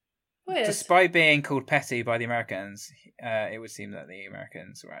 weird. Despite being called petty by the Americans, it would seem that the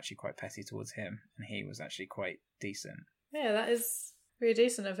Americans were actually quite petty towards him, and he was actually quite decent. Yeah, that is really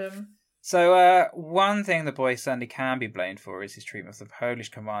decent of him. So, one thing the Boy certainly can be blamed for is his treatment of the Polish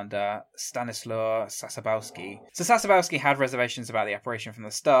commander, Stanislaw Sasabowski. So Sasabowski had reservations about the operation from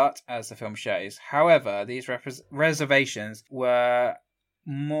the start, as the film shows. However, these reservations were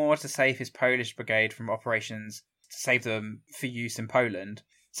more to save his Polish brigade from operations, to save them for use in Poland.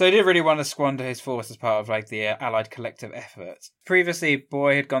 So he didn't really want to squander his force as part of the Allied collective effort. Previously,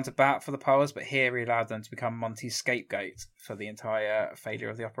 Boy had gone to bat for the Poles, but here he allowed them to become Monty's scapegoat for the entire failure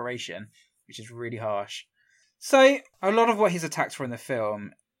of the operation, which is really harsh. So a lot of what he's attacked for in the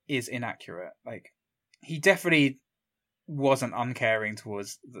film is inaccurate. He definitely wasn't uncaring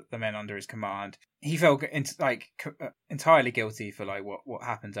towards the men under his command. He felt entirely guilty for what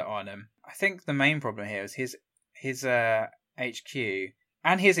happened at Arnhem. I think the main problem here is his HQ.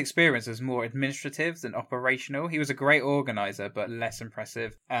 And his experience was more administrative than operational. He was a great organizer, but less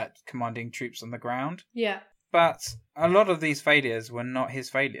impressive at commanding troops on the ground. Yeah. But a lot of these failures were not his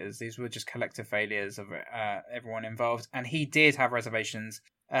failures. These were just collective failures of everyone involved. And he did have reservations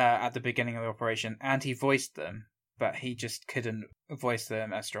at the beginning of the operation, and he voiced them. But he just couldn't voice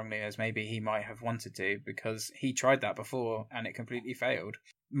them as strongly as maybe he might have wanted to, because he tried that before, and it completely failed.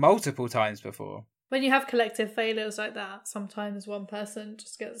 Multiple times before. When you have collective failures like that, sometimes one person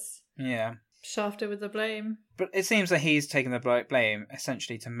just gets shafted with the blame. But it seems that he's taken the blame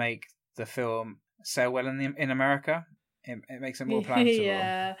essentially to make the film sell well in America. It makes it more palatable.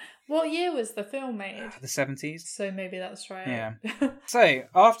 Yeah. What year was the film made? The 70s. So maybe that's right. Yeah. So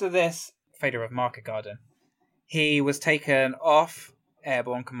after this failure of Market Garden, he was taken off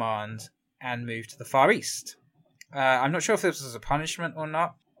Airborne Command and moved to the Far East. I'm not sure if this was a punishment or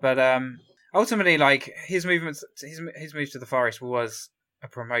not. But ultimately, like his movements, his move to the Far East was a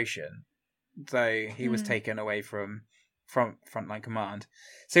promotion, though he was taken away from frontline command.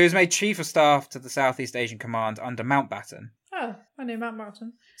 So he was made Chief of Staff to the Southeast Asian Command under Mountbatten. Oh, I know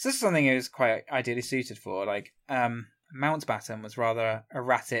Mountbatten. So this is something he was quite ideally suited for. Like Mountbatten was rather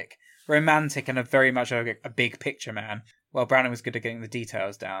erratic, romantic, and very much a big picture man, while Browning was good at getting the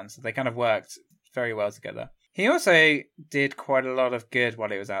details down. So they kind of worked very well together. He also did quite a lot of good while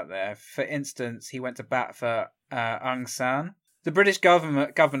he was out there. For instance, he went to bat for Aung San, the British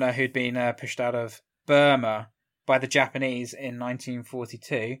governor who'd been pushed out of Burma by the Japanese in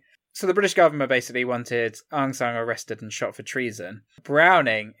 1942. So the British government basically wanted Aung San arrested and shot for treason.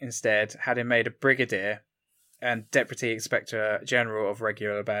 Browning, instead, had him made a brigadier and Deputy Inspector General of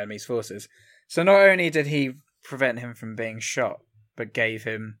Regular Burmese Forces. So not only did he prevent him from being shot, but gave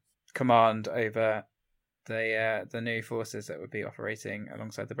him command over the new forces that would be operating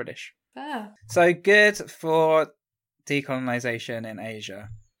alongside the British. Ah. So good for decolonisation in Asia.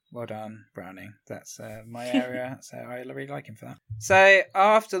 Well done, Browning. That's my area, so I really like him for that. So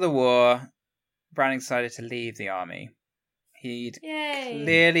after the war, Browning decided to leave the army. He'd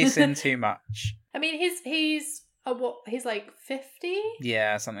clearly seen too much. I mean, he's like 50?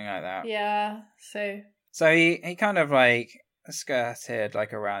 Yeah, something like that. Yeah, so he kind of like skirted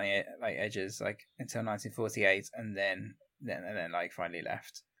like around the like edges like until 1948, and then like finally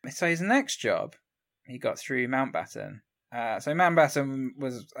left. So his next job he got through Mountbatten. So Mountbatten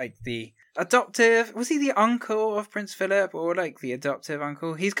was like the adoptive. Was he the uncle of Prince Philip, or like the adoptive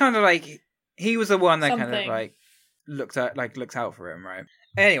uncle? He's kind of like he was the one that kind of like looked out for him, right?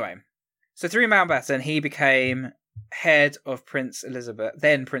 Anyway, so through Mountbatten, he became head of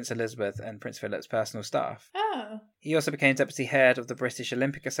then Prince Elizabeth and Prince Philip's personal staff. Oh. He also became deputy head of the British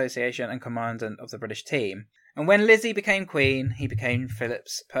Olympic Association and commandant of the British team. And when Lizzie became queen, he became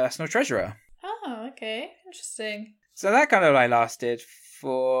Philip's personal treasurer. Oh, okay. Interesting. So that kind of like lasted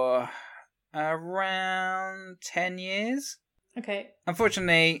for around 10 years. Okay.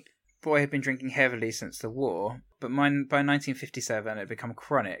 Unfortunately, Boy had been drinking heavily since the war, but by 1957 it had become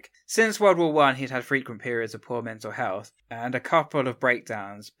chronic. Since World War I, he'd had frequent periods of poor mental health and a couple of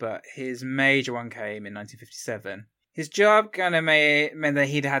breakdowns, but his major one came in 1957. His job kind of meant that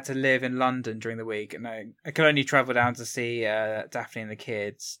he'd had to live in London during the week, and I could only travel down to see Daphne and the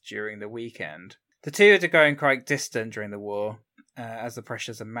kids during the weekend. The two had to go quite distant during the war, as the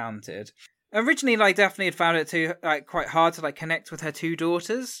pressures had mounted. Originally, like, Daphne had found it quite hard to connect with her two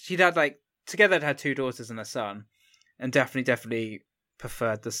daughters. Together they'd had two daughters and a son, and Daphne definitely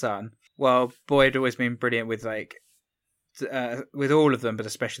preferred the son. While Boy had always been brilliant with with all of them, but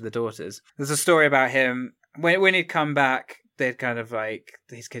especially the daughters. There's a story about him when he'd come back. They'd kind of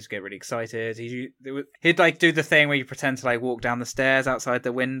his kids get really excited. He'd do the thing where you pretend to walk down the stairs outside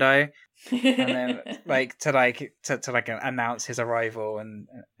the window, and then to announce his arrival, and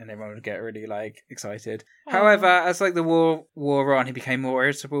everyone would get really excited. Aww. However, as the war wore on, he became more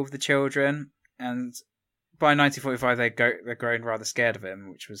irritable with the children, and by 1945 they're grown rather scared of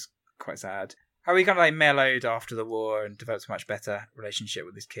him, which was quite sad. How he kind of mellowed after the war and developed a much better relationship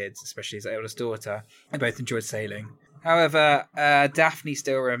with his kids, especially his eldest daughter. They both enjoyed sailing. However, Daphne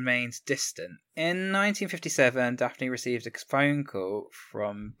still remained distant. In 1957, Daphne received a phone call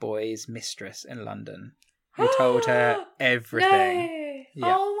from Boy's mistress in London, who told her everything. No!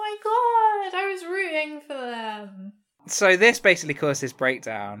 Yeah. Oh my god, I was rooting for them. So this basically caused his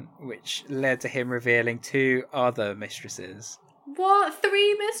breakdown, which led to him revealing two other mistresses. What?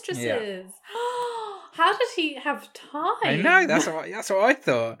 3 mistresses? Yeah. How did he have time? I know, that's what I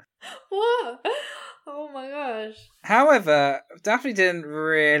thought. What? Oh my gosh. However, Daphne didn't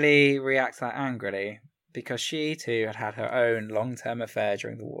really react that angrily, because she too had her own long-term affair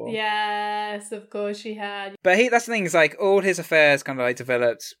during the war. Yes, of course she had. But that's the thing, is all his affairs kind of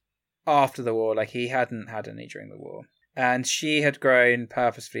developed after the war. He hadn't had any during the war. And she had grown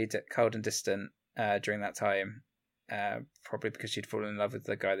purposefully cold and distant during that time. Probably because she'd fallen in love with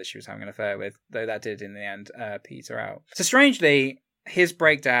the guy that she was having an affair with, though that did in the end peter out. So strangely, his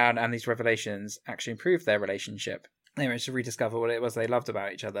breakdown and these revelations actually improved their relationship. They managed to rediscover what it was they loved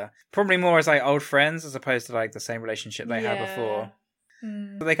about each other. Probably more as old friends as opposed to the same relationship they had before.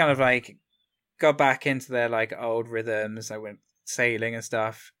 So they kind of got back into their old rhythms. They went sailing and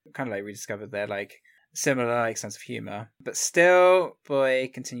stuff. Kind of rediscovered their similar sense of humour. But still, Boy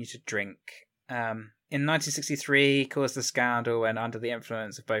continued to drink. In 1963, he caused a scandal when, under the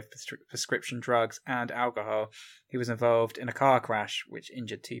influence of both prescription drugs and alcohol, he was involved in a car crash which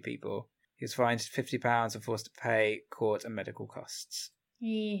injured 2 people. He was fined £50 and forced to pay court and medical costs.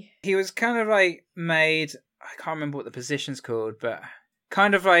 Yeah. He was kind of made, I can't remember what the position's called, but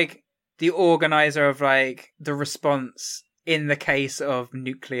kind of like the organizer of like the response in the case of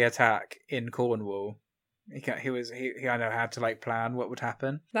nuclear attack in Cornwall. He I know how to like plan what would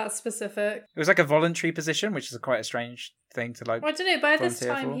happen. That's specific. It was like a voluntary position, which is quite a strange thing to like. Well, I don't know. By this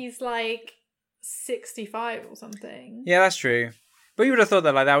volunteer time, for. he's like 65 or something. Yeah, that's true. But you would have thought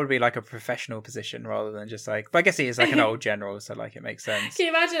that like that would be like a professional position rather than just like. But I guess he is like an old general, so like it makes sense. Can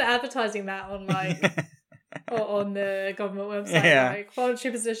you imagine advertising that on like or on the government website? Yeah. Like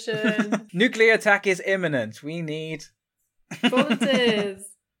voluntary position, Nuclear attack is imminent. We need volunteers.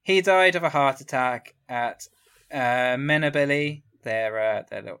 He died of a heart attack at Menabelly, their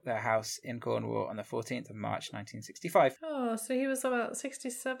house in Cornwall, on the 14th of March, 1965. Oh, so he was about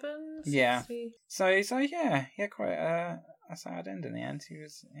 67? Yeah. 60. So yeah, he had quite a sad end in the end. He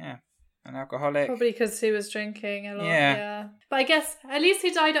was, an alcoholic. Probably because he was drinking a lot. Yeah. Yeah. But I guess at least he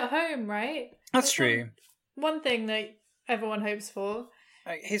died at home, right? That's true. One thing that everyone hopes for.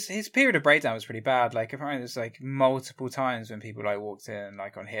 Like, his period of breakdown was pretty bad. Like apparently there's like multiple times when people like walked in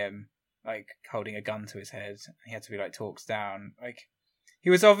like on him, like holding a gun to his head. He had to be like talked down. Like he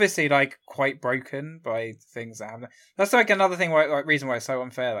was obviously like quite broken by things that happened. That's like another thing reason why it's so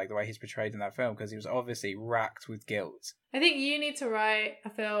unfair, like the way he's portrayed in that film, because he was obviously racked with guilt. I think you need to write a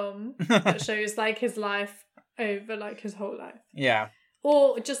film that shows like his life over like his whole life. Yeah.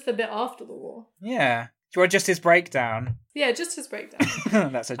 Or just the bit after the war. Yeah. Or just his breakdown. Yeah, just his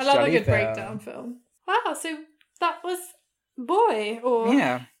breakdown. That's a I love a jolly good film. breakdown film. Wow, so that was Boy or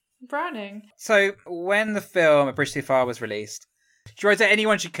Yeah. Browning. So when the film A Bridge Too Far was released, she wrote to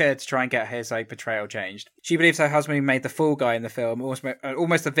anyone she could to try and get his like portrayal changed. She believes her husband, who made the fool guy in the film,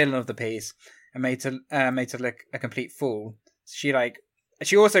 almost the villain of the piece, and made to look a complete fool. She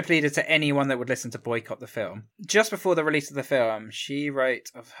also pleaded to anyone that would listen to boycott the film. Just before the release of the film, she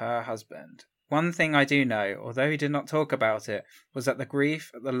wrote of her husband. One thing I do know, although he did not talk about it, was that the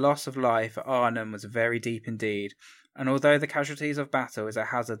grief at the loss of life at Arnhem was very deep indeed, and although the casualties of battle is a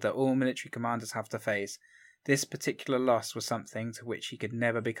hazard that all military commanders have to face, this particular loss was something to which he could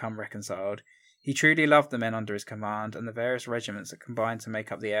never become reconciled. He truly loved the men under his command and the various regiments that combined to make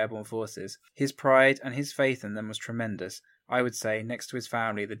up the airborne forces. His pride and his faith in them was tremendous. I would say, next to his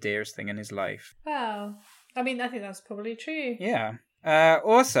family, the dearest thing in his life. Wow. I mean, I think that's probably true. Yeah.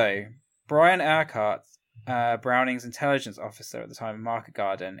 Also, Brian Urquhart, Browning's intelligence officer at the time of Market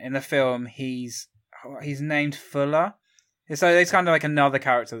Garden, in the film, he's named Fuller. So it's kind of like another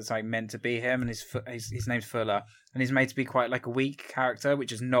character that's like meant to be him, and his name's Fuller, and he's made to be quite like a weak character,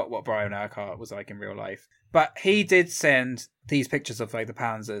 which is not what Brian Urquhart was like in real life. But he did send these pictures of like the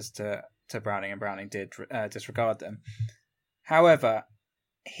Panzers to Browning, and Browning did disregard them. However,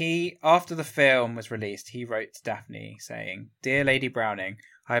 after the film was released, he wrote to Daphne saying, "Dear Lady Browning,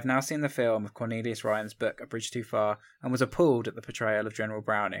 I have now seen the film of Cornelius Ryan's book A Bridge Too Far and was appalled at the portrayal of General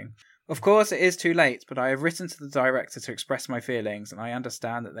Browning. Of course, it is too late, but I have written to the director to express my feelings, and I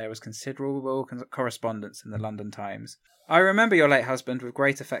understand that there was considerable correspondence in the London Times. I remember your late husband with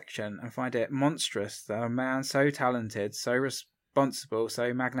great affection and find it monstrous that a man so talented, so responsible,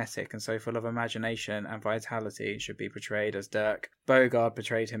 so magnetic, and so full of imagination and vitality should be portrayed as Dirk Bogarde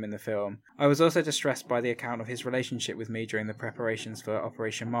portrayed him in the film. I was also distressed by the account of his relationship with me during the preparations for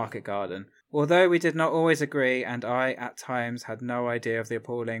Operation Market Garden. Although we did not always agree, and I at times had no idea of the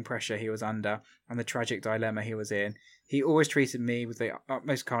appalling pressure he was under and the tragic dilemma he was in, he always treated me with the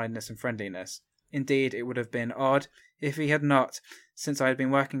utmost kindness and friendliness. Indeed, it would have been odd if he had not, since I had been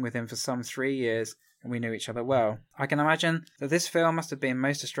working with him for some 3 years, and we knew each other well. I can imagine that this film must have been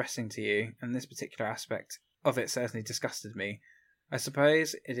most distressing to you, and this particular aspect of it certainly disgusted me. I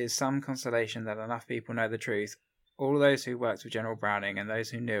suppose it is some consolation that enough people know the truth, all those who worked with General Browning and those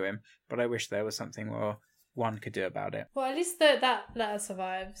who knew him, but I wish there was something more one could do about it." Well, at least that letter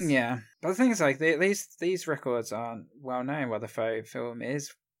survives. Yeah, but the thing is, like, these records aren't well known, while the film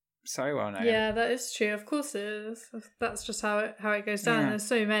is so well known. Yeah, that is true. Of course it is. That's just how it goes down. Yeah. There's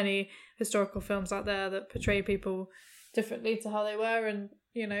so many historical films out there that portray people differently to how they were, and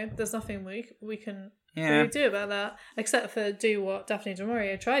there's nothing we can really do about that, except for do what Daphne du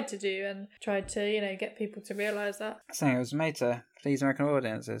Maurier tried to do, and tried to get people to realise that. Saying it was made to please American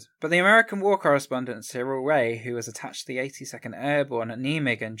audiences. But the American war correspondent Cyril Ray, who was attached to the 82nd Airborne at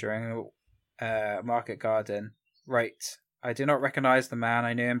Nijmegen during Market Garden, wrote, "I do not recognise the man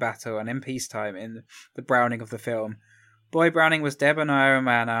I knew in battle and in peacetime in the Browning of the film. Boy Browning was debonair in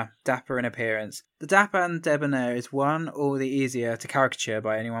manner, dapper in appearance. The dapper and debonair is one all the easier to caricature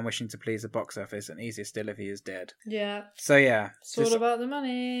by anyone wishing to please the box office, and easier still if he is dead." Yeah. So yeah. It's all about the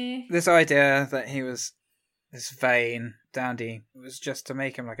money. This idea that he was this vain dandy. It was just to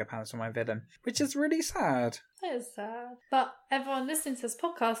make him like a pantomime villain, which is really sad. That is sad. But everyone listening to this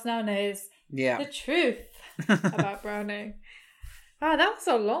podcast now knows Yeah. the truth about Browning. Wow, that was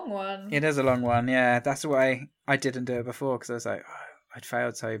a long one. It is a long one, yeah. That's why I didn't do it before, because I was like, oh, I'd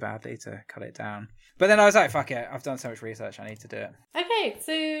failed so badly to cut it down. But then I was like, fuck it, I've done so much research, I need to do it. Okay,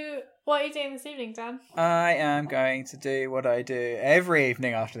 so what are you doing this evening, Dan? I am going to do what I do every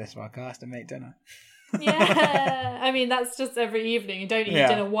evening after this podcast and make dinner. Yeah, I mean, that's just every evening. You don't eat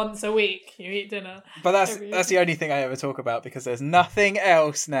dinner once a week. You eat dinner. But that's the only thing I ever talk about, because there's nothing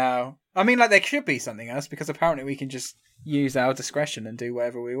else now. I mean, like, there should be something else, because apparently we can just use our discretion and do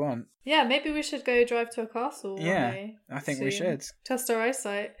whatever we want. Yeah, maybe we should go drive to a castle. Yeah, I think we should. Test our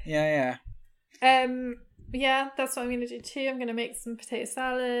eyesight. Yeah. Yeah, that's what I'm going to do too. I'm going to make some potato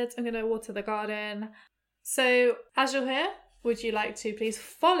salad. I'm going to water the garden. So, as you're here, would you like to please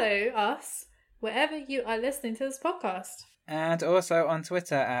follow us wherever you are listening to this podcast? And also on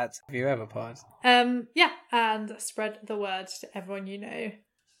Twitter at HaveYouEverPod. Yeah, and spread the word to everyone you know.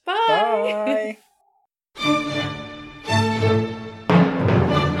 Bye! Bye!